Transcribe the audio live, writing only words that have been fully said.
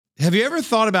Have you ever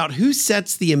thought about who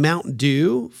sets the amount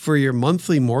due for your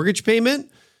monthly mortgage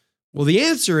payment? Well, the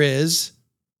answer is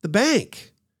the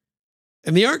bank.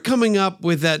 And they aren't coming up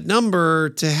with that number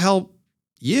to help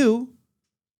you.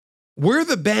 We're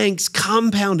the bank's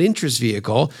compound interest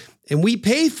vehicle, and we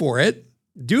pay for it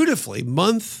dutifully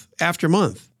month after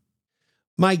month.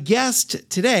 My guest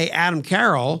today, Adam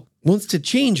Carroll, wants to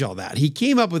change all that. He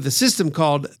came up with a system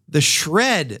called the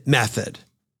Shred method,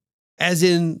 as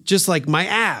in just like my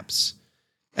abs,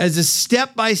 as a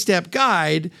step-by-step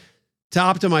guide to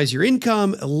optimize your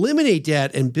income, eliminate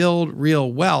debt, and build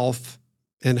real wealth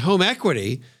and home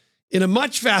equity in a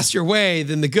much faster way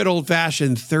than the good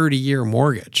old-fashioned 30-year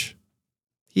mortgage.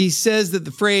 He says that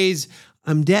the phrase,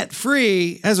 "I'm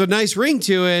debt-free," has a nice ring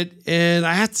to it, and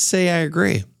I have to say I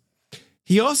agree.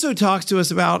 He also talks to us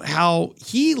about how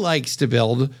he likes to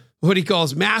build what he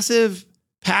calls massive,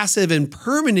 passive, and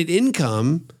permanent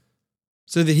income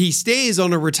so that he stays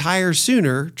on a retire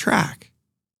sooner track.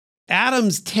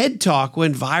 Adam's TED Talk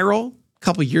went viral a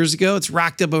couple years ago. It's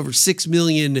racked up over 6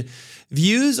 million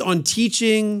views on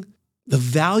teaching the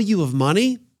value of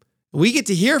money. We get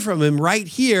to hear from him right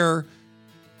here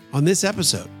on this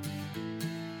episode.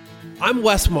 I'm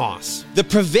Wes Moss. The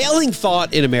prevailing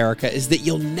thought in America is that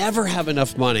you'll never have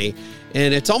enough money,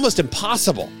 and it's almost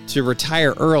impossible to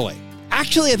retire early.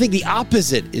 Actually, I think the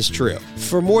opposite is true.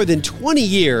 For more than 20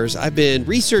 years, I've been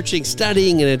researching,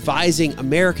 studying, and advising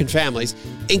American families,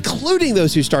 including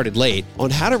those who started late, on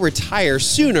how to retire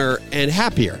sooner and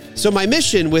happier. So my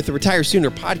mission with the Retire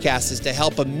Sooner podcast is to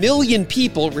help 1 million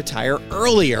people retire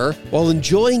earlier while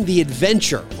enjoying the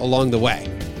adventure along the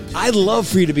way. I'd love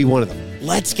for you to be one of them.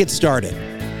 Let's get started.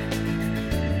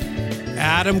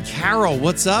 Adam Carroll,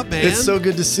 what's up, man? It's so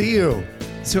good to see you.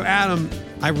 So, Adam,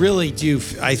 I really do.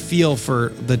 I feel for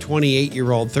the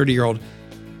 28-year-old, 30-year-old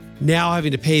now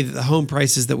having to pay the home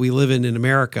prices that we live in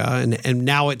America, and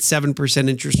now at 7%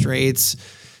 interest rates.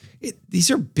 These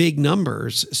are big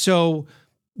numbers. So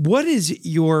what is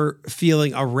your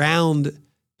feeling around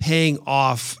paying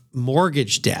off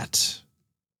mortgage debt?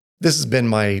 This has been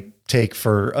my take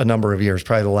for a number of years,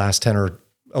 probably the last 10 or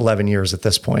 11 years at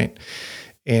this point.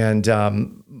 And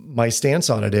my stance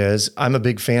on it is I'm a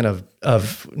big fan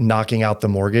of knocking out the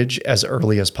mortgage as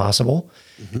early as possible.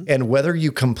 Mm-hmm. And whether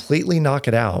you completely knock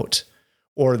it out,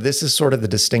 or this is sort of the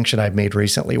distinction I've made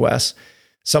recently, Wes,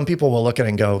 some people will look at it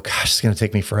and go, gosh, it's going to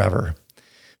take me forever.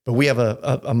 But we have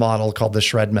a model called the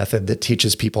Shred method that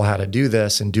teaches people how to do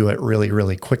this and do it really,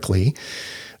 really quickly.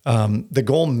 The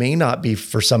goal may not be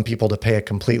for some people to pay it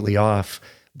completely off,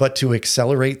 but to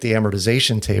accelerate the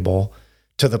amortization table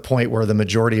to the point where the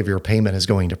majority of your payment is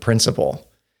going to principal.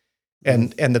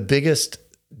 And the biggest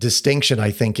distinction,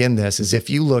 I think, in this is if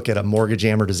you look at a mortgage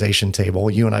amortization table,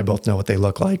 you and I both know what they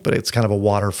look like, but it's kind of a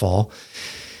waterfall.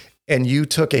 And you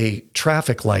took a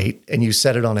traffic light and you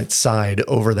set it on its side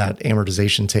over that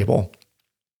amortization table.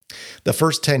 The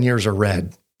first 10 years are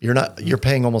red. You're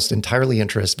paying almost entirely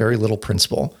interest, very little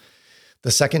principal.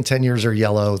 The second 10 years are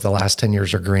yellow. The last 10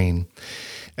 years are green.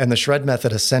 And the Shred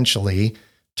method essentially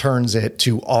turns it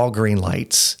to all green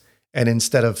lights. And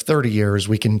instead of 30 years,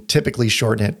 we can typically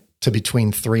shorten it to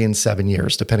between 3 and 7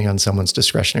 years, depending on someone's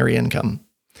discretionary income.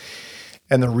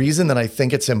 And the reason that I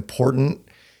think it's important,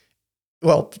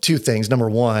 well, two things. Number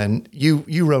one, you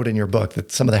wrote in your book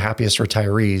that some of the happiest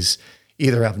retirees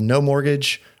either have no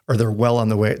mortgage or they're well on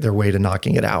their way to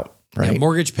knocking it out, right? Yeah,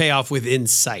 mortgage payoff within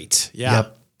sight. Yeah.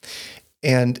 Yep.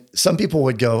 And some people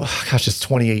would go, oh, gosh, it's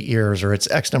 28 years or it's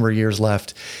X number of years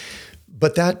left.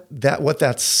 But that what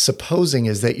that's supposing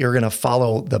is that you're going to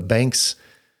follow the bank's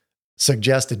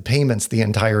suggested payments the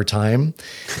entire time.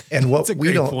 And what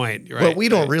we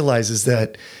don't realize is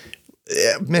that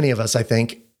many of us, I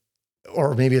think,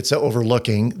 or maybe it's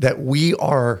overlooking that we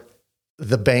are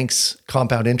the bank's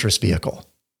compound interest vehicle.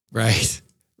 Right.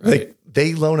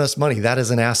 They loan us money. That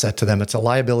is an asset to them. It's a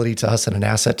liability to us and an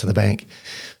asset to the bank.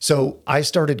 So I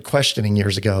started questioning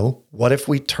years ago, what if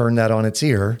we turn that on its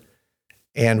ear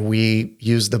and we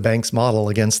use the bank's model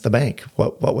against the bank?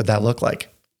 What would that look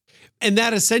like? And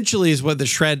that essentially is what the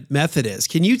Shred method is.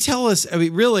 Can you tell us, I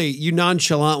mean, really, you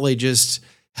nonchalantly just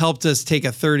helped us take a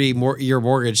 30-year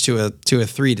mortgage to a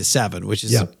 3 to 7, which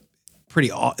is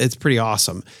pretty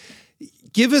awesome.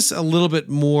 Give us a little bit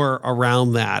more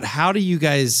around that. How do you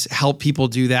guys help people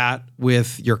do that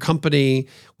with your company,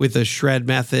 with the Shred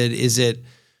method? Is it,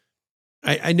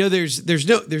 I know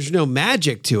there's no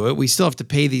magic to it. We still have to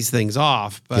pay these things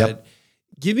off, but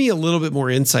give me a little bit more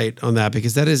insight on that,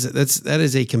 because that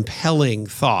is a compelling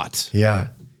thought. Yeah.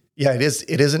 It is.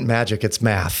 It isn't magic. It's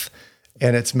math,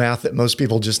 and it's math that most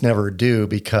people just never do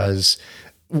because,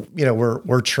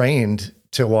 we're trained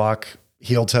to walk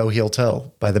heel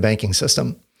toe by the banking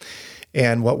system.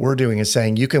 And what we're doing is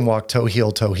saying you can walk toe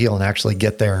heel and actually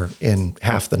get there in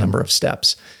half the number of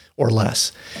steps or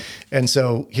less. And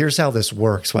so here's how this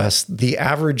works, Wes. The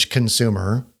average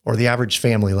consumer or the average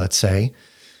family, let's say,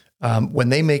 when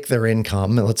they make their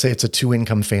income, and let's say it's a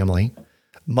 2-income family,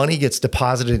 money gets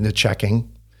deposited into checking,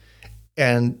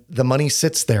 and the money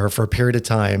sits there for a period of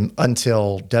time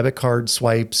until debit card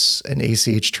swipes and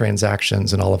ACH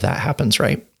transactions and all of that happens,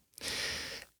 right?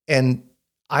 And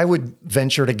I would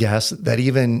venture to guess that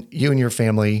even you and your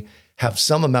family have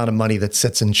some amount of money that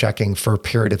sits in checking for a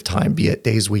period of time, be it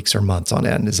days, weeks, or months on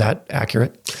end. Is that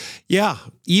accurate? Yeah.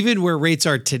 Even where rates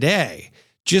are today,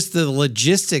 just the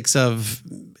logistics of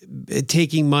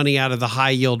taking money out of the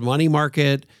high yield money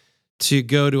market to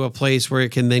go to a place where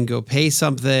it can then go pay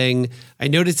something. I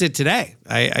noticed it today.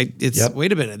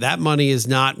 Wait a minute, that money is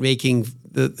not making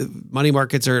the money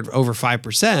markets are at over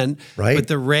 5%, right? But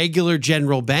the regular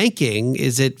general banking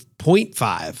is at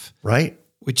 0.5, right?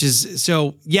 Which is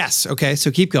so yes. Okay.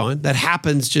 So keep going. That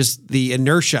happens, just the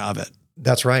inertia of it.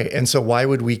 That's right. And so why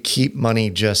would we keep money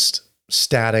just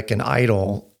static and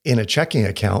idle in a checking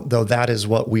account, though that is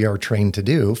what we are trained to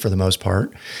do for the most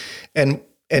part? And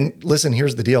listen,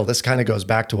 here's the deal. This kind of goes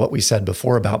back to what we said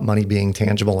before about money being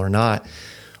tangible or not.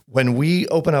 When we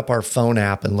open up our phone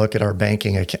app and look at our bank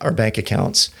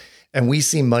accounts and we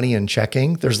see money in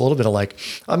checking, there's a little bit of like,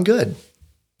 I'm good,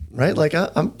 right? Like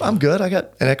I'm good. I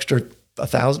got an extra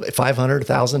 1,000, 500,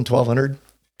 1,000, 1,200,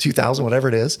 2,000, whatever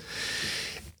it is.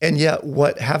 And yet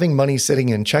what having money sitting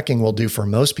in checking will do for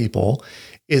most people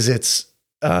is it's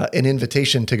an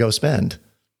invitation to go spend.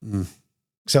 Mm.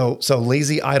 So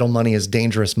lazy idle money is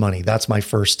dangerous money. That's my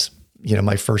first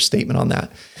statement on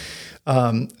that.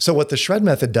 So what the shred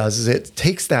method does is it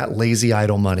takes that lazy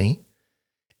idle money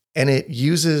and it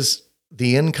uses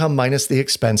the income minus the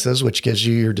expenses, which gives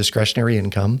you your discretionary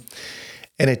income.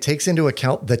 And it takes into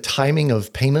account the timing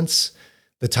of payments,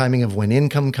 the timing of when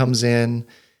income comes in,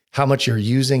 how much you're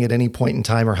using at any point in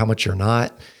time or how much you're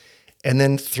not. And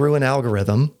then through an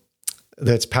algorithm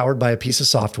that's powered by a piece of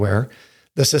software,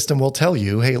 the system will tell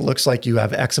you, hey, it looks like you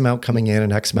have X amount coming in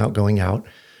and X amount going out.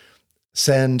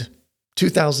 Send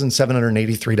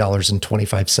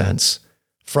 $2,783.25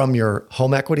 from your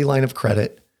home equity line of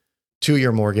credit to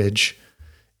your mortgage,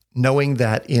 knowing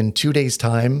that in 2 days'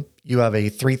 time, you have a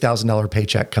 $3,000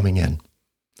 paycheck coming in.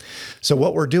 So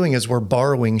what we're doing is we're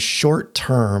borrowing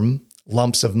short-term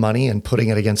lumps of money and putting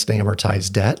it against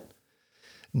amortized debt,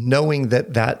 knowing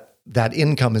that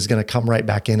income is going to come right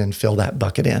back in and fill that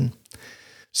bucket in.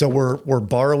 So we're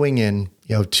borrowing in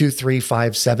 2, 3,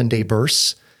 5, 7-day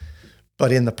bursts,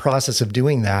 but in the process of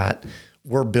doing that,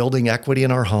 we're building equity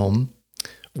in our home.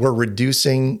 We're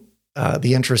reducing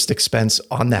the interest expense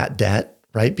on that debt,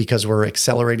 right? Because we're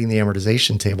accelerating the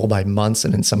amortization table by months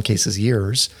and in some cases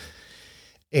years.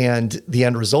 And the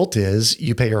end result is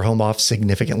you pay your home off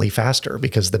significantly faster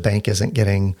because the bank isn't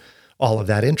getting all of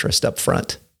that interest up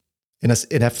front. In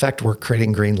effect, we're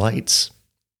creating green lights.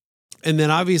 And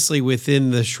then obviously within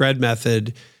the shred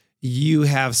method, you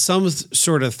have some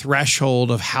sort of threshold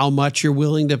of how much you're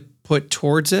willing to put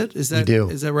towards it. Is that,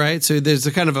 is that right? So there's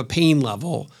a kind of a pain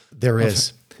level. There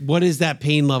is. What does that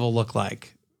pain level look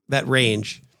like? That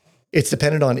range? It's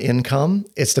dependent on income.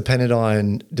 It's dependent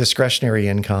on discretionary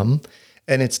income.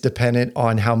 And it's dependent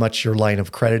on how much your line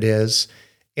of credit is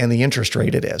and the interest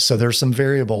rate it is. So there's some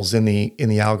variables in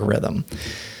the algorithm.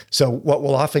 So what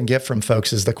we'll often get from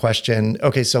folks is the question,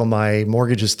 okay, so my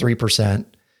mortgage is 3%.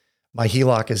 My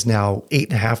HELOC is now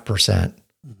 8.5%.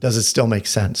 Does it still make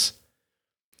sense?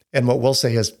 And what we'll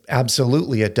say is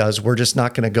absolutely it does. We're just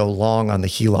not going to go long on the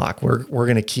HELOC. We're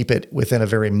going to keep it within a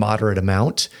very moderate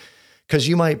amount because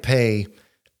you might pay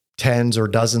tens or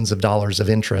dozens of dollars of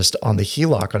interest on the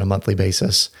HELOC on a monthly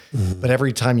basis. Mm-hmm. But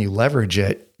every time you leverage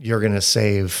it, you're going to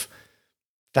save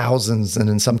thousands and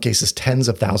in some cases tens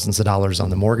of thousands of dollars on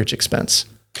the mortgage expense.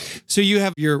 So you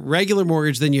have your regular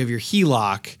mortgage, then you have your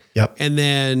HELOC. Yep. And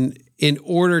then in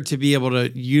order to be able to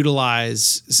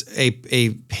utilize a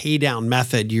pay down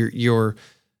method, you're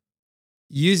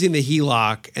using the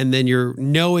HELOC and then you're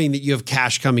knowing that you have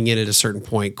cash coming in at a certain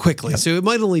point quickly. Yep. So it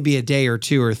might only be a day or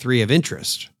 2 or 3 of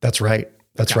interest. That's right.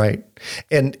 That's right.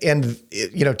 And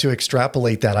to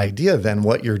extrapolate that idea, then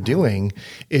what you're doing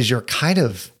is you're kind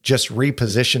of just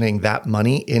repositioning that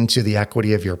money into the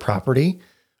equity of your property,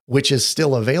 which is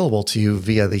still available to you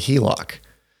via the HELOC.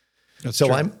 That's so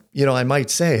true. I might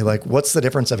say, like, what's the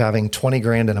difference of having 20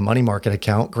 grand in a money market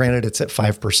account? Granted, it's at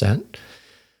 5%,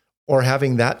 or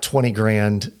having that 20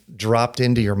 grand dropped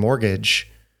into your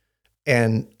mortgage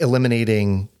and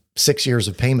eliminating 6 years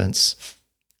of payments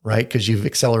right? Because you've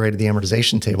accelerated the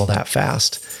amortization table that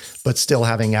fast, but still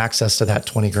having access to that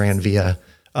 20 grand via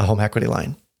a home equity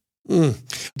line.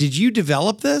 Did you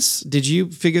develop this? Did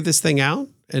you figure this thing out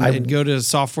and go to a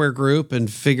software group and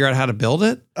figure out how to build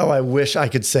it? Oh, I wish I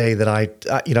could say that I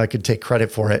could take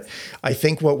credit for it. I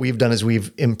think what we've done is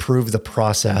we've improved the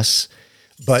process,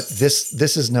 but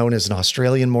this is known as an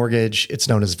Australian mortgage. It's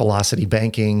known as velocity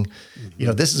banking.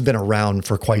 This has been around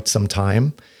for quite some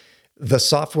time. The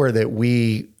software that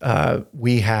we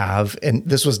have, and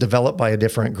this was developed by a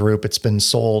different group. It's been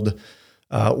sold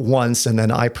once, and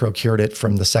then I procured it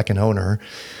from the second owner.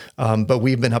 But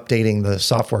we've been updating the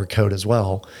software code as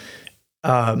well.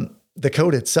 The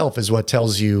code itself is what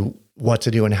tells you what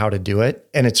to do and how to do it.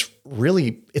 And it's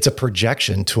a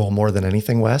projection tool more than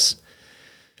anything, Wes.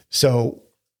 So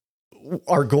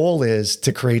our goal is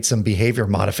to create some behavior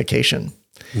modification.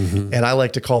 And I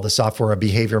like to call the software a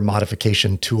behavior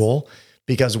modification tool,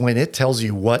 because when it tells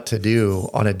you what to do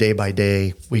on a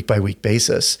day-by-day, week-by-week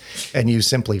basis, and you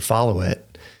simply follow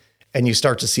it and you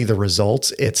start to see the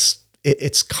results,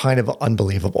 it's kind of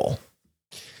unbelievable.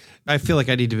 I feel like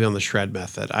I need to be on the shred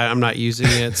method. I'm not using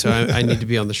it, so I need to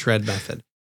be on the shred method.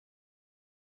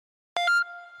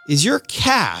 Is your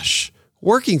cash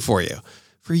working for you?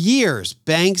 For years,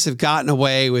 banks have gotten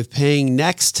away with paying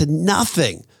next to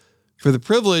nothing for the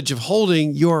privilege of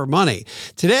holding your money.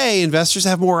 Today, investors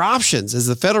have more options as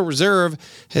the Federal Reserve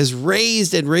has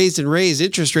raised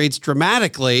interest rates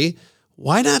dramatically.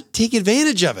 Why not take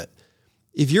advantage of it?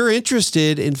 If you're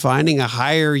interested in finding a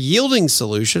higher yielding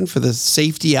solution for the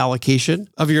safety allocation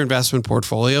of your investment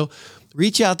portfolio,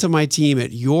 reach out to my team at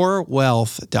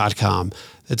yourwealth.com.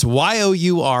 That's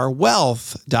YOUR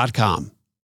wealth.com.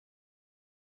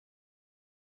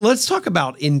 Let's talk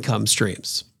about income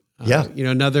streams. Yeah.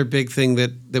 Another big thing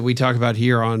that we talk about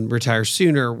here on Retire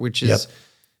Sooner, which is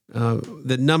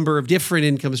the number of different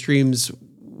income streams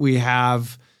we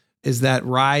have, is that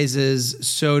rises,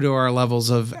 so do our levels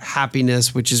of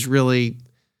happiness, which is really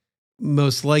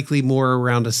most likely more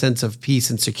around a sense of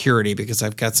peace and security, because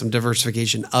I've got some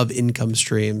diversification of income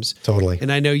streams. Totally.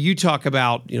 And I know you talk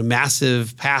about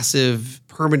massive, passive,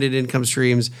 permanent income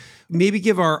streams. Maybe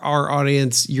give our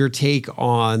audience your take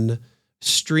on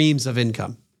streams of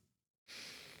income.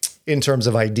 In terms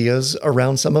of ideas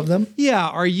around some of them? Yeah.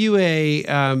 Are you a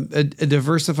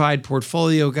diversified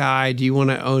portfolio guy? Do you want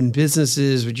to own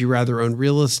businesses? Would you rather own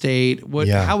real estate?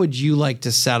 How would you like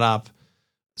to set up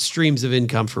streams of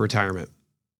income for retirement?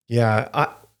 Yeah.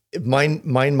 Mine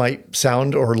might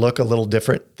sound or look a little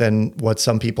different than what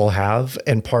some people have.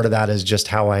 And part of that is just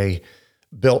how I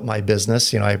built my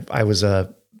business. I was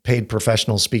a paid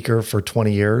professional speaker for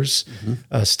 20 years,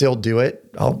 still do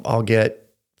it. I'll get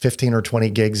 15 or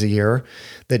 20 gigs a year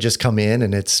that just come in,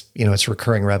 and it's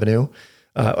recurring revenue.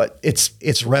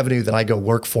 It's revenue that I go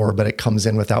work for, but it comes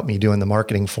in without me doing the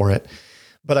marketing for it.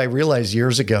 But I realized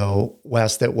years ago,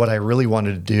 Wes, that what I really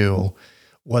wanted to do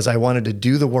was I wanted to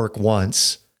do the work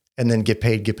once and then get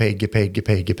paid. And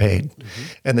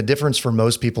the difference for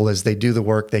most people is they do the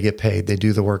work, they get paid. They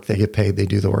do the work, they get paid. They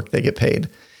do the work, they get paid.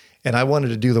 And I wanted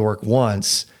to do the work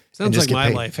once. Sounds like my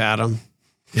life, Adam.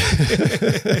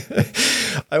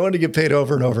 I wanted to get paid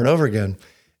over and over and over again.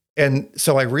 And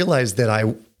so I realized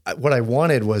that what I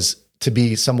wanted was to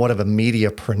be somewhat of a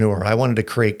mediapreneur. I wanted to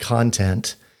create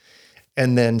content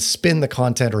and then spin the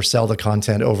content or sell the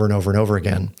content over and over and over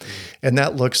again. And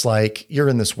that looks like, you're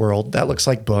in this world, that looks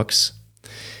like books.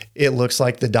 It looks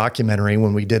like the documentary.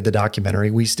 When we did the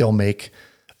documentary, we still make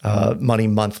money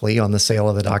monthly on the sale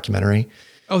of the documentary.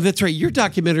 Oh, that's right. Your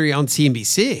documentary on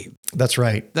CNBC. That's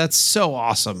right. That's so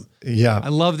awesome. Yeah. I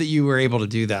love that you were able to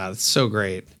do that. It's so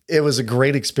great. It was a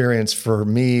great experience for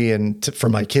me and for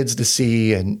my kids to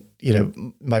see. And,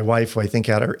 my wife, who I think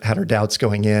had her doubts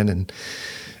going in, and,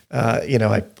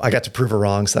 I got to prove her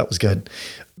wrong. So that was good.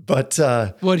 But,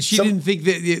 didn't think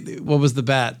that, what was the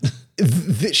bet?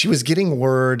 She was getting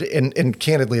word, and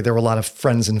candidly, there were a lot of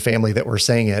friends and family that were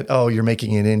saying it. Oh, you're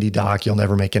making an indie doc. You'll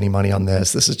never make any money on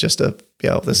this. This is just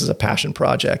this is a passion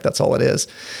project. That's all it is.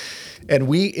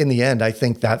 And in the end, I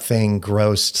think that thing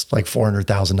grossed like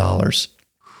 $400,000.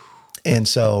 And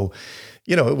so,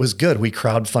 it was good. We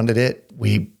crowdfunded it.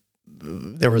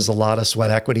 There was a lot of sweat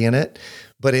equity in it,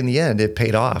 but in the end, it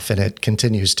paid off, and it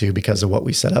continues to because of what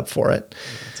we set up for it.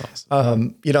 That's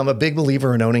awesome. I'm a big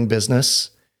believer in owning business,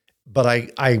 but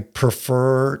I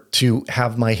prefer to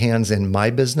have my hands in my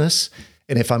business.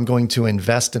 And if I'm going to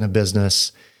invest in a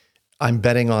business, I'm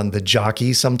betting on the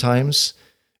jockey sometimes.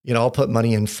 I'll put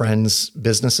money in friends'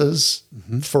 businesses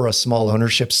for a small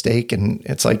ownership stake. And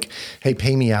it's like, hey,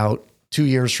 pay me out. 2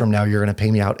 years from now, you're going to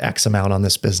pay me out X amount on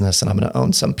this business, and I'm going to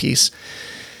own some piece.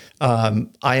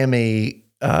 I am a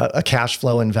cash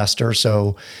flow investor.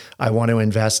 So I want to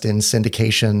invest in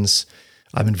syndications.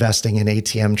 I'm investing in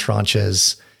ATM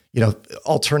tranches.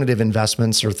 Alternative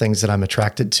investments are things that I'm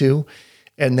attracted to.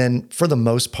 And then for the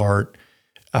most part,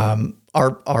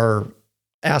 our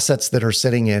assets that are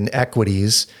sitting in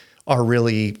equities are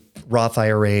really Roth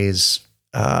IRAs,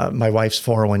 my wife's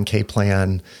 401k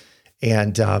plan,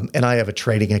 and I have a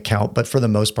trading account. But for the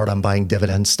most part, I'm buying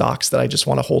dividend stocks that I just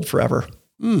want to hold forever.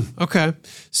 Okay.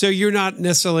 So you're not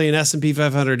necessarily an S&P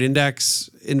 500 index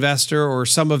investor, or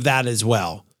some of that as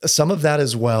well? Some of that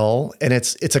as well. And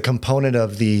it's a component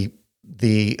of the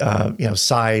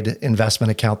side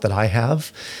investment account that I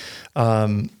have.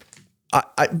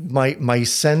 My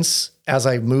sense as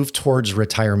I move towards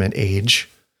retirement age,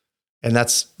 and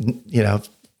that's,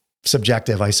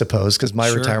 subjective, I suppose, because my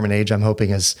retirement age, I'm hoping,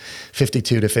 is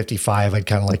 52 to 55. I'd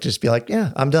kind of like just be like,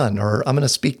 yeah, I'm done. Or I'm going to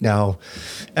speak now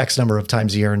X number of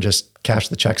times a year and just cash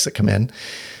the checks that come in.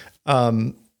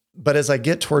 But as I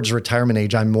get towards retirement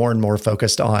age, I'm more and more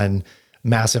focused on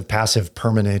massive, passive,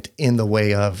 permanent in the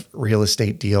way of real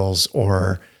estate deals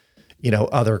or,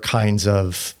 other kinds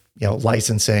of,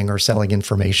 licensing or selling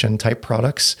information type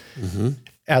products,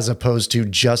 as opposed to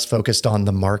just focused on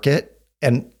the market.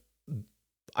 And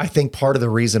I think part of the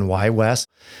reason why, Wes,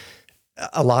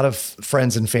 a lot of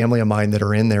friends and family of mine that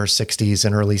are in their 60s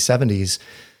and early 70s,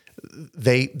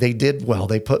 they did well.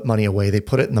 They put money away. They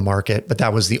put it in the market, but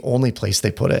that was the only place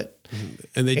they put it.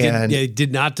 And they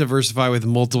did not diversify with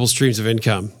multiple streams of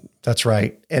income. That's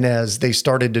right. And as they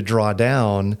started to draw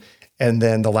down, and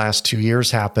then the last 2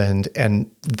 years happened, and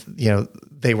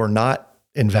they were not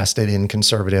invested in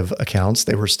conservative accounts.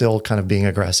 They were still kind of being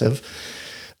aggressive.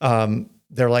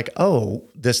 They're like, oh,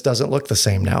 this doesn't look the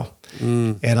same now.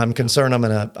 And I'm concerned I'm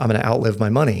gonna outlive my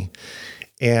money.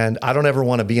 And I don't ever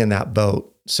want to be in that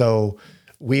boat. So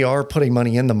we are putting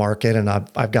money in the market, and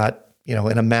I've got,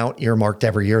 an amount earmarked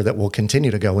every year that will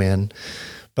continue to go in,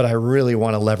 but I really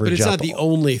want to leverage up. But it's not the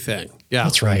only thing. Yeah.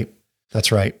 That's right. That's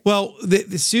right. Well,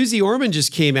 the Susie Orman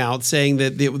just came out saying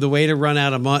that the way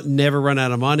to never run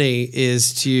out of money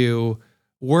is to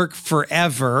work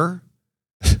forever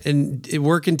and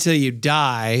work until you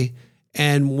die.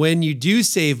 And when you do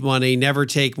save money, never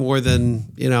take more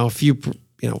than, a few,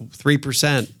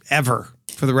 3% ever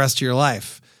for the rest of your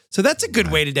life. So that's a good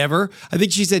way to I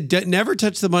think she said, never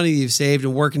touch the money you've saved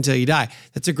and work until you die.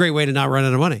 That's a great way to not run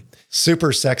out of money.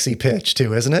 Super sexy pitch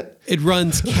too, isn't it? It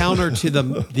runs counter to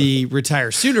the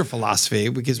retire sooner philosophy,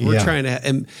 because we're trying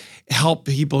to help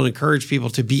people and encourage people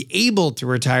to be able to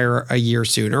retire a year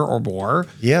sooner or more,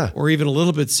 or even a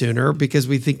little bit sooner, because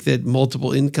we think that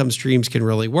multiple income streams can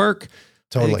really work.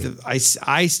 Totally.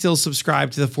 I still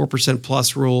subscribe to the 4%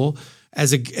 plus rule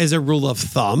as a rule of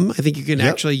thumb. I think you can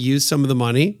actually use some of the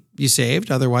money you saved.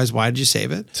 Otherwise, why did you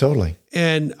save it? Totally.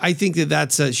 And I think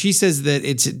that's she says that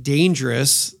it's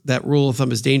dangerous. That rule of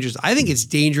thumb is dangerous. I think it's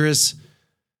dangerous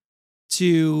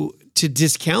to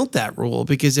discount that rule,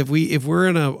 because if we're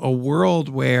in a world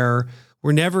where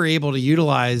we're never able to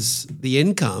utilize the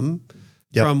income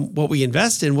from what we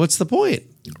invest in, what's the point?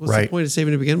 What's the point of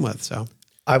saving to begin with? So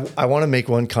I want to make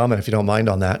one comment, if you don't mind,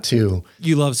 on that too.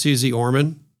 You love Susie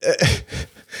Orman?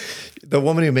 The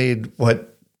woman who made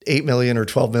 8 million or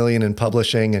 12 million in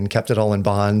publishing and kept it all in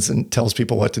bonds and tells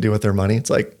people what to do with their money. It's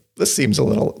like, this seems a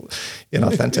little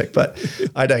inauthentic, but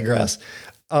I digress.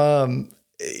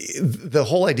 The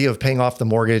whole idea of paying off the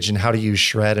mortgage and how to use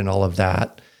Shred and all of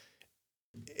that,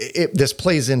 this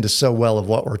plays into so well of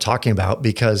what we're talking about,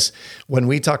 because when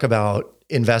we talk about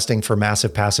investing for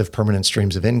massive, passive, permanent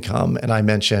streams of income, and I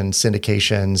mentioned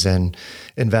syndications and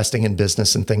investing in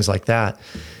business and things like that,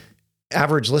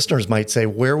 average listeners might say,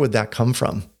 where would that come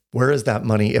from? Where is that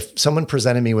money? If someone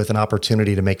presented me with an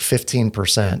opportunity to make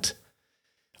 15%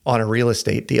 on a real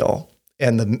estate deal,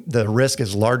 and the risk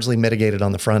is largely mitigated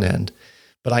on the front end,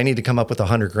 but I need to come up with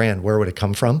 $100,000, where would it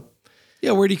come from?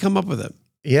 Yeah. Where do you come up with it?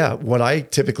 Yeah. What I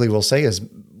typically will say is,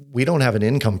 we don't have an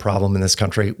income problem in this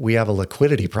country. We have a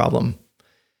liquidity problem.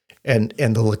 And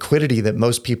the liquidity that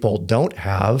most people don't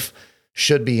have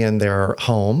should be in their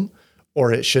home,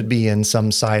 or it should be in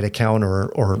some side account,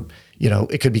 or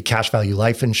it could be cash value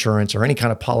life insurance or any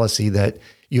kind of policy that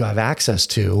you have access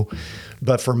to.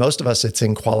 But for most of us, it's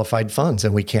in qualified funds,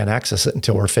 and we can't access it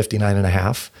until we're 59 and a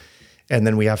half. And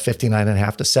then we have 59 and a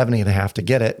half to 70 and a half to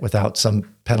get it without some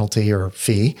penalty or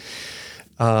fee.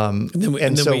 And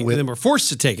then we're forced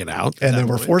to take it out. And then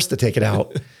we're forced to take it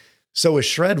out. So with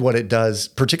Shred, what it does,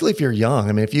 particularly if you're young,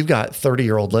 I mean, if you've got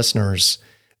 30-year-old listeners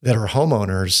that are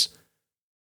homeowners,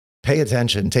 pay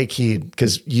attention, take heed,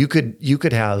 because you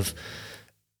could have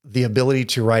the ability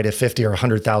to write a $50,000 or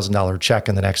 $100,000 check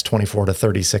in the next 24 to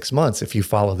 36 months if you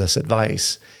follow this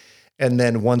advice. And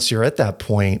then once you're at that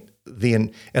point,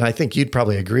 and I think you'd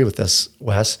probably agree with this,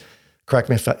 Wes, correct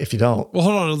me if you don't. Well,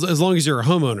 hold on. As long as you're a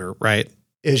homeowner, right?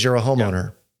 You're a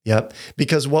homeowner. Yep.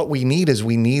 Because what we need is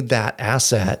that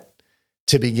asset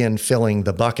to begin filling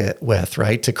the bucket with,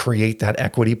 right? To create that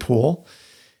equity pool.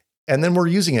 And then we're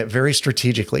using it very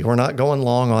strategically. We're not going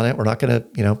long on it. We're not going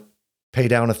to, pay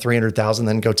down a $300,000,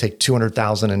 then go take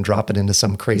 $200,000 and drop it into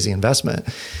some crazy investment.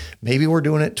 Maybe we're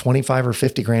doing it 25 or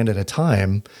 50 grand at a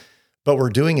time, but we're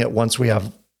doing it once we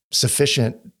have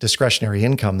sufficient discretionary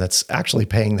income that's actually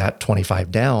paying that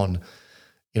 25 down,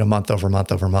 month over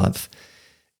month over month.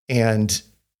 And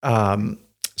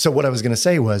so what I was going to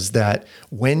say was that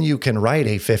when you can write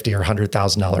a $50,000 or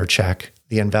 $100,000 check,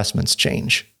 the investments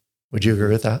change. Would you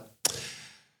agree with that?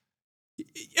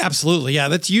 Absolutely. Yeah.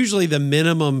 That's usually the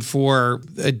minimum for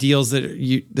deals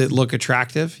that look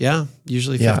attractive. Yeah.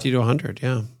 Usually 50 to 100.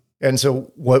 Yeah. And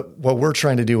so what we're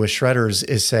trying to do with shredders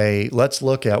is say, let's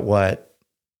look at what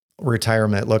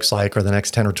retirement looks like, or the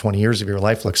next 10 or 20 years of your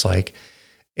life looks like.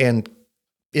 And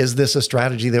is this a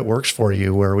strategy that works for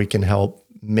you where we can help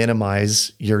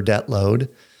minimize your debt load,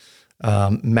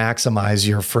 maximize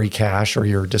your free cash or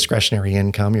your discretionary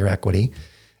income, your equity,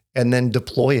 and then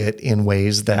deploy it in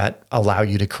ways that allow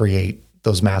you to create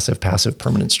those massive passive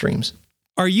permanent streams?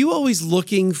 Are you always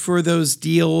looking for those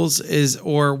deals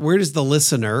or where does the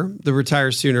listener, the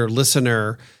Retire Sooner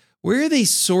listener, where are they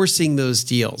sourcing those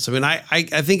deals? I mean, I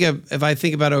think if I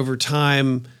think about over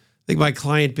time, I think my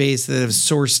client base that have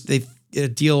sourced, a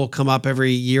deal will come up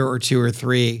every year or two or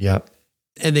three. Yep.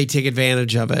 And they take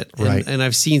advantage of it. Right. And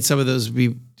I've seen some of those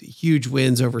be huge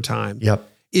wins over time. Yep.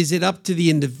 Is it up to the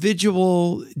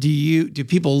individual? Do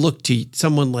people look to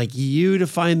someone like you to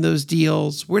find those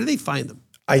deals? Where do they find them?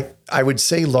 I would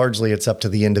say largely it's up to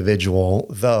the individual,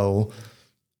 though,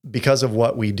 because of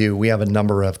what we do, we have a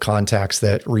number of contacts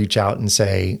that reach out and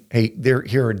say, hey,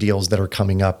 here are deals that are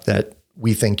coming up that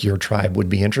we think your tribe would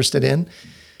be interested in.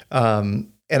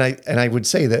 And I would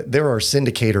say that there are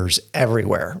syndicators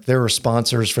everywhere. There are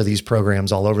sponsors for these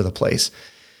programs all over the place.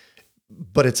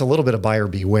 But it's a little bit of buyer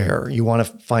beware. You want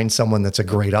to find someone that's a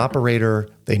great operator.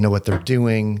 They know what they're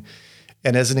doing.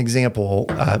 And as an example,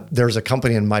 there's a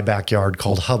company in my backyard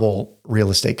called Hubble Real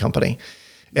Estate Company.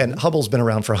 And Hubble's been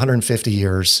around for 150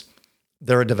 years.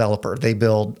 They're a developer. They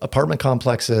build apartment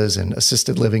complexes and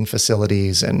assisted living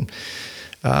facilities and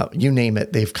you name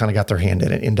it, they've kind of got their hand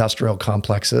in it, industrial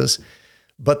complexes.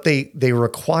 But they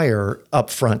require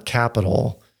upfront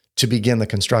capital to begin the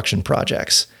construction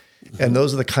projects. And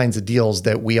those are the kinds of deals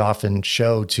that we often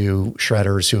show to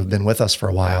shredders who have been with us for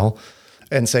a while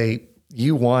and say,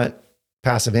 you want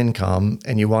passive income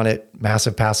and you want it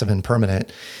massive, passive, and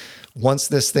permanent. Once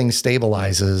this thing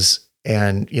stabilizes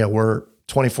and we're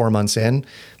 24 months in,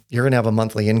 you're going to have a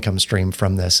monthly income stream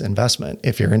from this investment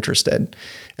if you're interested.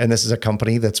 And this is a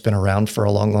company that's been around for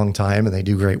a long, long time and they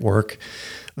do great work.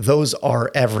 Those are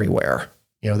everywhere.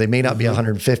 They may not be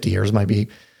 150 years, might be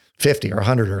 50 or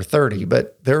 100 or 30,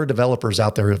 but there are developers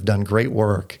out there who have done great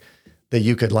work that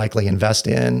you could likely invest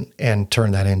in and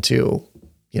turn that into,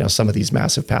 some of these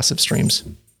massive passive streams.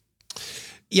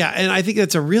 Yeah. And I think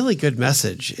that's a really good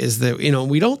message is that,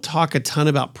 we don't talk a ton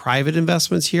about private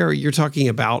investments here. You're talking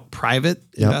about private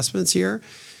investments here.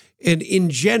 And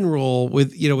in general,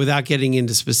 without getting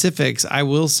into specifics, I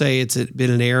will say it's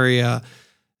been an area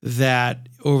that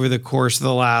over the course of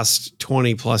the last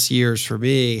 20 plus years for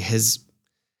me has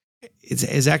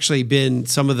actually been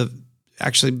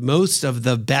most of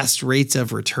the best rates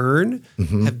of return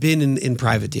have been in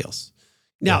private deals.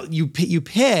 Now you pay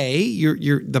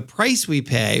the price we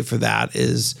pay for that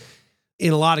is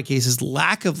in a lot of cases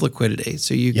lack of liquidity.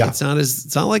 So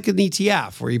it's not like an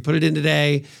ETF where you put it in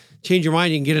today, change your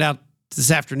mind, you can get it out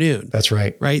this afternoon. That's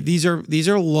right. Right. These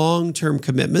are long-term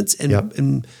commitments.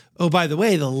 And oh, by the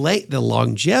way, the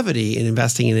longevity in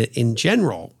investing in it in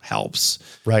general helps.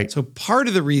 Right. So part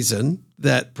of the reason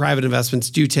that private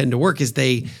investments do tend to work is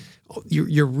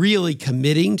you're really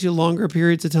committing to longer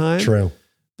periods of time. True.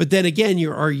 But then again,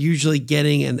 you are usually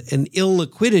getting an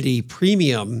illiquidity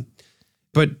premium.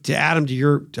 But to Adam,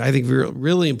 I think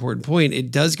really important point, it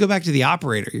does go back to the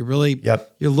operator.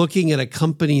 You're looking at a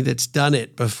company that's done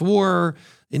it before,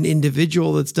 an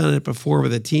individual that's done it before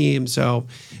with a team. So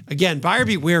again, buyer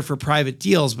beware for private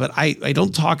deals, but I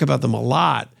don't talk about them a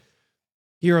lot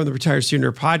here on the Retire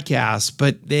Sooner podcast.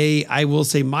 But I will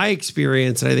say my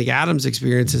experience, and I think Adam's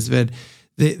experience has been,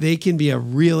 they can be a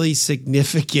really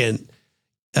significant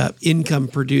income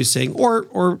producing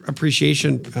or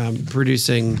appreciation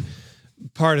producing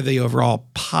part of the overall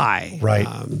pie. Right.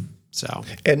 So,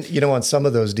 and on some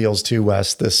of those deals too,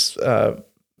 Wes, this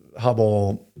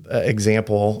Hubble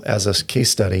example as a case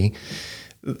study,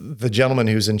 the gentleman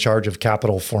who's in charge of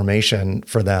capital formation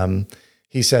for them,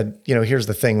 he said, here's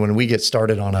the thing: when we get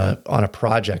started on a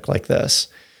project like this,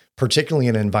 particularly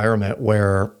in an environment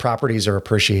where properties are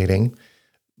appreciating,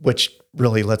 which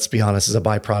really, let's be honest, is a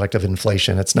byproduct of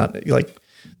inflation. It's not like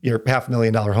your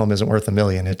 $500,000 home isn't worth $1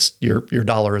 million. It's your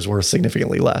dollar is worth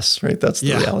significantly less, right? That's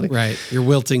the reality. Right. Your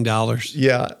wilting dollars.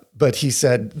 Yeah. But he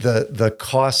said the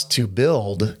cost to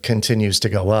build continues to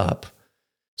go up.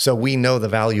 So we know the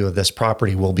value of this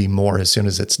property will be more as soon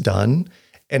as it's done.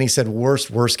 And he said,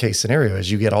 worst case scenario is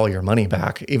you get all your money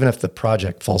back, even if the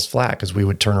project falls flat, because we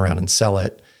would turn around and sell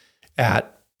it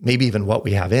at maybe even what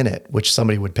we have in it, which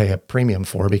somebody would pay a premium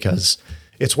for because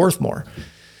it's worth more.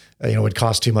 It would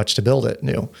cost too much to build it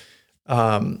new.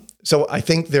 So I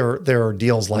think there are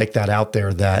deals like that out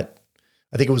there that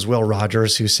I think it was Will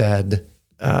Rogers who said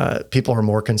people are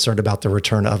more concerned about the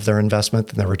return of their investment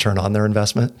than the return on their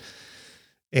investment.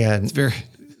 And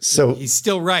so he's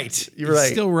still right. You're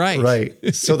right. Still right.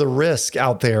 Right. So the risk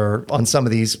out there on some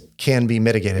of these can be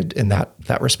mitigated in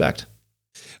that respect.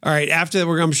 All right. After that,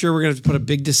 I'm sure we're going to put a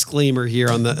big disclaimer here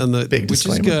on the big which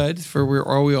disclaimer. Is good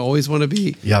for we always want to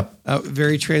be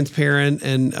very transparent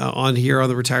and on here on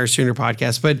the Retire Sooner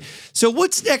podcast. But so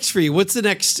what's next for you? What's the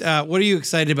next? What are you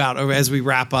excited about as we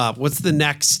wrap up? What's the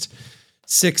next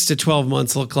 6 to 12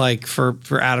 months look like for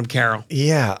Adam Carroll?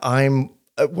 Yeah,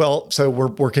 so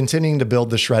we're continuing to build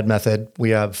the shred method.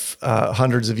 We have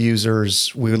hundreds of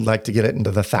users. We would like to get it into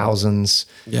the thousands.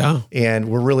 Yeah. And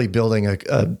we're really building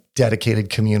a dedicated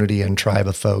community and tribe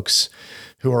of folks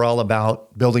who are all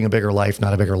about building a bigger life,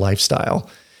 not a bigger lifestyle.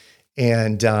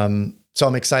 And so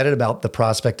I'm excited about the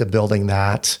prospect of building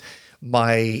that.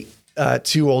 My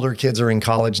 2 older kids are in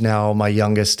college now. My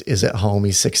youngest is at home.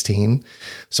 He's 16.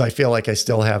 So I feel like I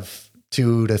still have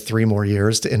 2 to 3 more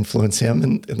years to influence him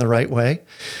in the right way.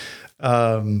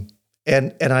 And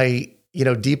I,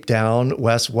 deep down,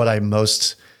 Wes, what I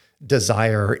most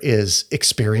desire is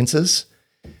experiences.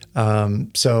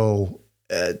 So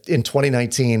in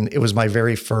 2019, it was my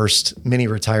very first mini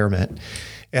retirement.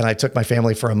 And I took my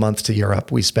family for a month to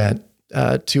Europe. We spent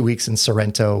 2 weeks in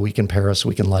Sorrento, a week in Paris, a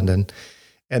week in London.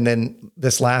 And then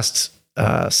this last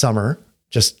summer,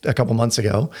 just a couple months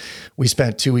ago, we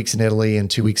spent 2 weeks in Italy and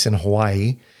 2 weeks in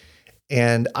Hawaii.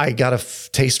 And I got a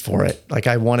taste for it. Like,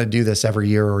 I want to do this every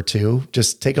year or two.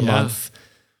 Just take a month,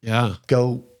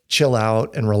 go chill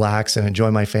out and relax and enjoy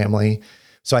my family.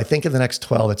 So I think in the next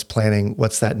 12, it's planning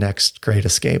what's that next great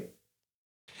escape.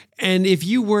 And if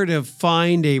you were to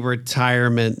find a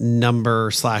retirement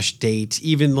number / date,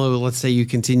 even though, let's say you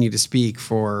continue to speak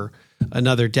for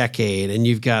another decade and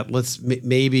you've got,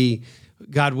 maybe,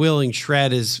 God willing,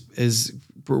 Shred is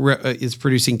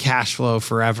producing cash flow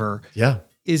forever. Yeah.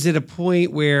 Is it a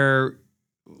point where,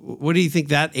 what do you think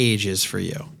that age is for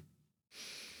you?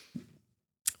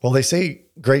 Well, they say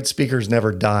great speakers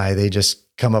never die. They just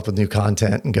come up with new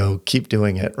content and go, keep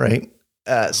doing it. Right.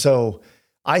 So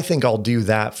I think I'll do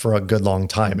that for a good long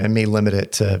time. I may limit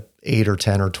it to 8 or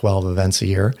 10 or 12 events a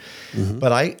year. Mm-hmm.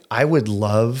 But I would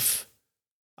love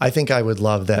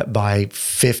that by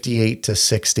 58 to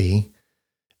 60,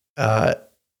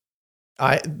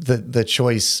 the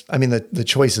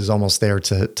choice is almost there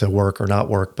to work or not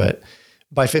work, but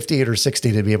by 58 or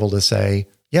 60 to be able to say,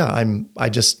 yeah, I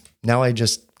just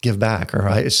give back, or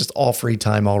it's just all free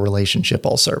time, all relationship,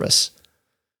 all service.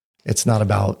 It's not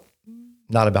about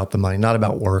the money, not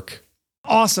about work.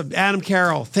 Awesome. Adam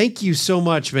Carroll, thank you so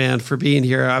much, man, for being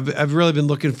here. I've really been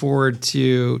looking forward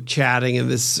to chatting, and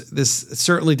this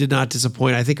certainly did not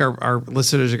disappoint. I think our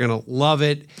listeners are going to love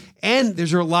it. And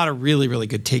there's a lot of really, really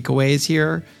good takeaways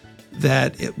here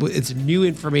that it's new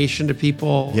information to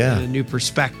people and a new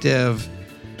perspective.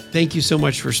 Thank you so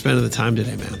much for spending the time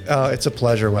today, man. It's a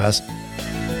pleasure, Wes.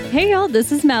 Hey y'all,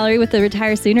 this is Mallory with the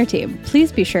Retire Sooner team.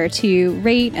 Please be sure to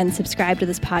rate and subscribe to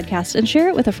this podcast and share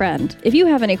it with a friend. If you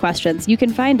have any questions, you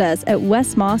can find us at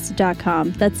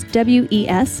wesmoss.com. That's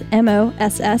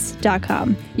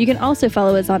WESMOSS.com. You can also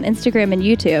follow us on Instagram and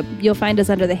YouTube. You'll find us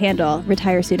under the handle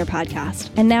Retire Sooner Podcast.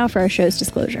 And now for our show's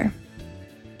disclosure.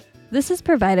 This is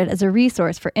provided as a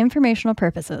resource for informational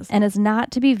purposes and is not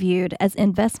to be viewed as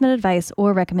investment advice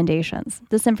or recommendations.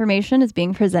 This information is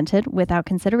being presented without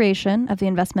consideration of the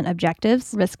investment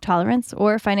objectives, risk tolerance,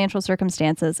 or financial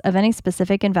circumstances of any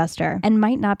specific investor and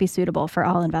might not be suitable for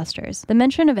all investors. The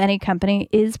mention of any company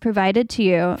is provided to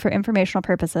you for informational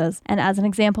purposes and as an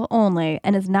example only,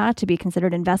 and is not to be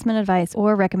considered investment advice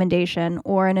or recommendation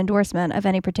or an endorsement of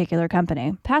any particular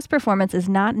company. Past performance is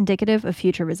not indicative of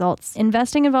future results.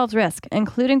 Investing involves risk,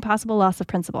 including possible loss of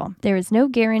principal. There is no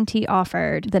guarantee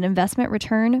offered that investment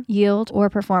return, yield, or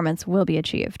performance will be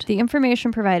achieved. The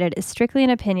information provided is strictly an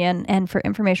opinion and for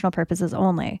informational purposes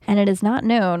only, and it is not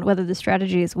known whether the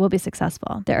strategies will be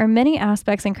successful. There are many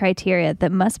aspects and criteria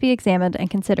that must be examined and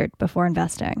considered before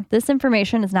investing. This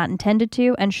information is not intended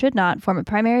to and should not form a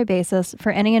primary basis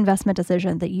for any investment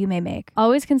decision that you may make.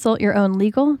 Always consult your own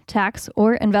legal, tax,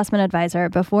 or investment advisor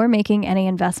before making any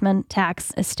investment,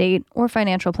 tax, estate, or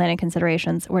financial planning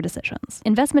considerations or decisions.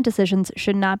 Investment decisions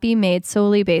should not be made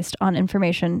solely based on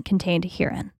information contained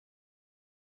herein.